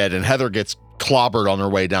about to be dead, and Heather gets clobbered on her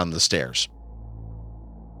way down the stairs.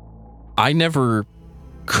 I never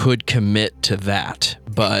could commit to that,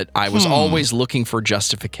 but I was always looking for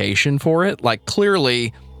justification for it. Like,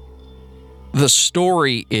 clearly, the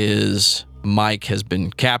story is Mike has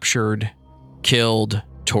been captured, killed,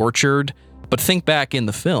 tortured, but think back in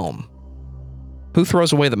the film. Who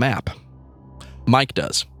throws away the map? Mike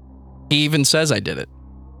does. He even says, I did it.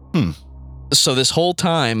 So this whole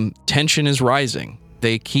time, tension is rising.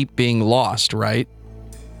 They keep being lost, right?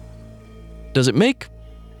 Does it make...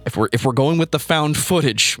 If we're going with the found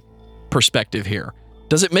footage perspective here,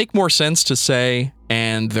 does it make more sense to say,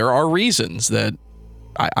 and there are reasons that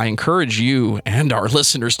I encourage you and our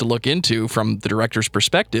listeners to look into from the director's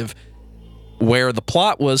perspective, where the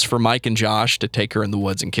plot was for Mike and Josh to take her in the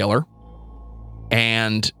woods and kill her,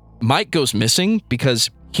 and Mike goes missing because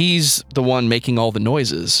he's the one making all the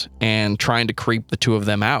noises and trying to creep the two of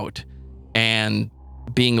them out and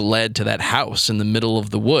being led to that house in the middle of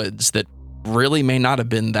the woods that really may not have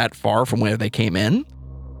been that far from where they came in.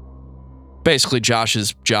 Basically,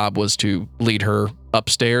 Josh's job was to lead her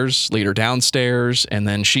upstairs, lead her downstairs, and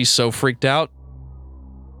then she's so freaked out.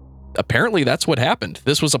 Apparently, that's what happened.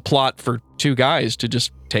 This was a plot for two guys to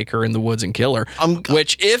just take her in the woods and kill her.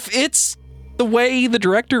 Which, if it's the way the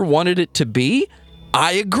director wanted it to be,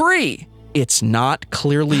 I agree. It's not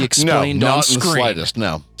clearly explained on screen. Not in the slightest,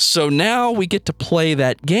 no. So now we get to play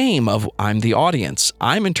that game of I'm the audience.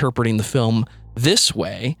 I'm interpreting the film this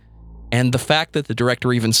way. And the fact that the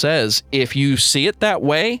director even says, if you see it that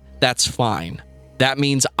way, that's fine. That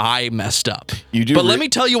means I messed up. But let me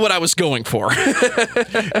tell you what I was going for.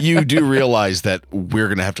 You do realize that we're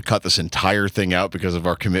going to have to cut this entire thing out because of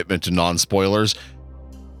our commitment to non-spoilers.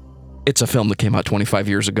 It's a film that came out 25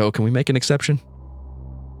 years ago. Can we make an exception?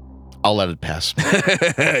 I'll let it pass.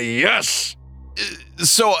 Yes.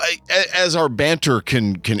 So as our banter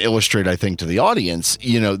can illustrate, I think, to the audience,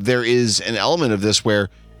 there is an element of this where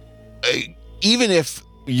even if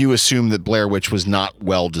you assume that Blair Witch was not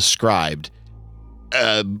well described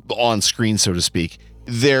on screen, so to speak,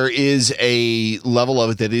 there is a level of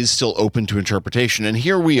it that is still open to interpretation. And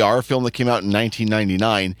here we are, a film that came out in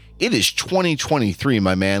 1999. It is 2023,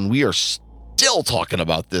 my man. We are still talking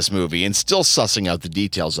about this movie and still sussing out the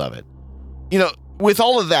details of it. With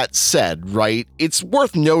all of that said, right, it's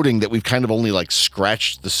worth noting that we've kind of only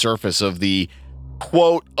scratched the surface of the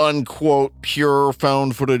quote unquote pure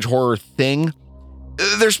found footage horror thing.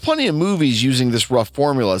 There's plenty of movies using this rough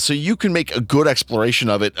formula, so you can make a good exploration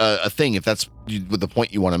of it a thing if that's the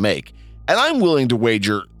point you want to make. And I'm willing to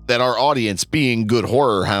wager that our audience, being good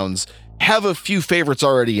horror hounds, have a few favorites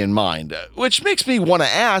already in mind, which makes me want to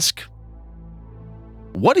ask,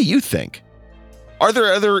 what do you think? Are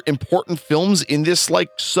there other important films in this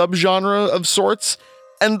subgenre of sorts?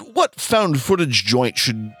 And what found footage joint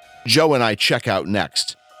should Joe and I check out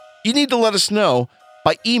next? You need to let us know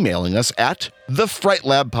by emailing us at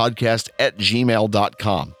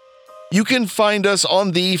thefrightlabpodcast@gmail.com. You can find us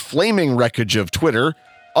on the flaming wreckage of Twitter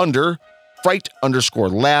under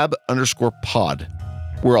fright_lab_pod.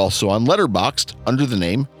 We're also on Letterboxd under the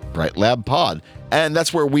name Fright Lab Pod. And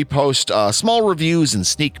that's where we post small reviews and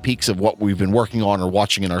sneak peeks of what we've been working on or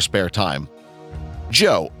watching in our spare time.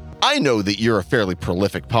 Joe, I know that you're a fairly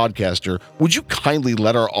prolific podcaster. Would you kindly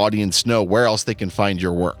let our audience know where else they can find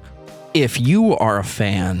your work? If you are a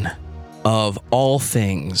fan of all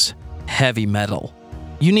things heavy metal,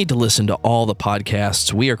 you need to listen to all the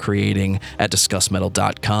podcasts we are creating at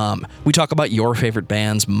discussmetal.com. We talk about your favorite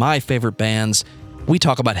bands, my favorite bands. We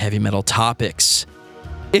talk about heavy metal topics.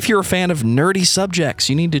 If you're a fan of nerdy subjects,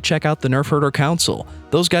 you need to check out the Nerf Herder Council.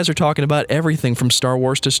 Those guys are talking about everything from Star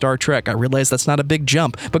Wars to Star Trek. I realize that's not a big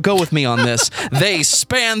jump, but go with me on this. They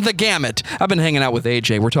span the gamut. I've been hanging out with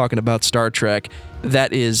AJ. We're talking about Star Trek.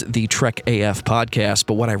 That is the Trek AF podcast.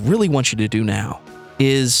 But what I really want you to do now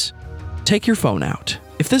is take your phone out.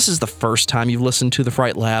 If this is the first time you've listened to The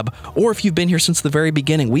Fright Lab, or if you've been here since the very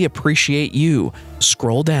beginning, we appreciate you.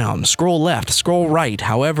 Scroll down, scroll left, scroll right,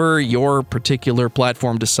 however your particular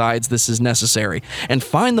platform decides this is necessary, and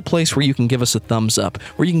find the place where you can give us a thumbs up,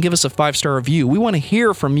 where you can give us a 5-star review. We want to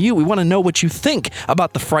hear from you. We want to know what you think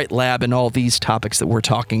about The Fright Lab and all these topics that we're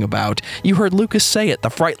talking about. You heard Lucas say it,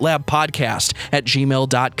 The Fright Lab Podcast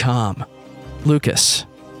 @gmail.com. Lucas,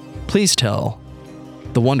 please tell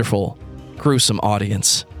the wonderful, gruesome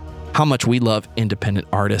audience how much we love independent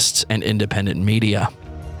artists and independent media.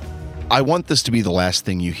 I want this to be the last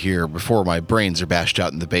thing you hear before my brains are bashed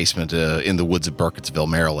out in the basement in the woods of Burkittsville,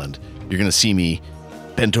 Maryland. You're going to see me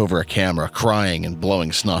bent over a camera, crying and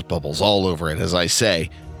blowing snot bubbles all over it as I say,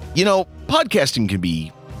 podcasting can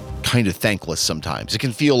be kind of thankless sometimes. It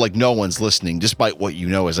can feel like no one's listening despite what you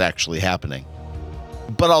know is actually happening.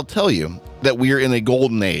 But I'll tell you that we are in a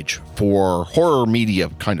golden age for horror media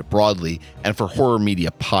kind of broadly and for horror media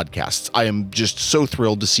podcasts. I am just so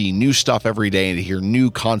thrilled to see new stuff every day and to hear new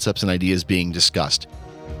concepts and ideas being discussed.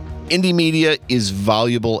 Indie media is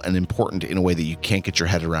valuable and important in a way that you can't get your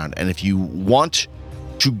head around. And if you want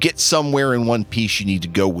to get somewhere in one piece, you need to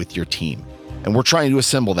go with your team. And we're trying to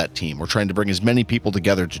assemble that team. We're trying to bring as many people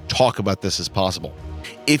together to talk about this as possible.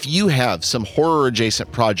 If you have some horror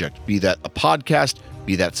adjacent project, be that a podcast,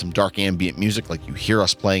 be that some dark ambient music like you hear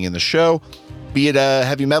us playing in the show, be it a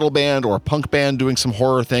heavy metal band or a punk band doing some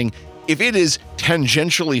horror thing, if it is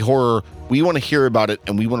tangentially horror, we want to hear about it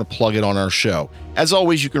and we want to plug it on our show. As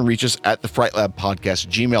always, you can reach us at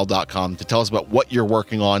thefrightlabpodcast@gmail.com to tell us about what you're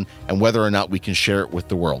working on and whether or not we can share it with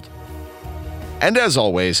the world. And as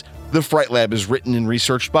always, The Fright Lab is written and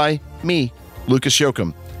researched by me, Lucas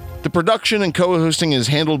Yoakum. The production and co-hosting is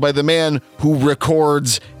handled by the man who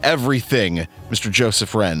records everything, Mr.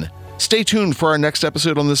 Joseph Wren. Stay tuned for our next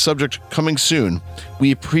episode on this subject coming soon.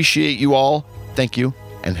 We appreciate you all. Thank you,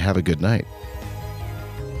 and have a good night.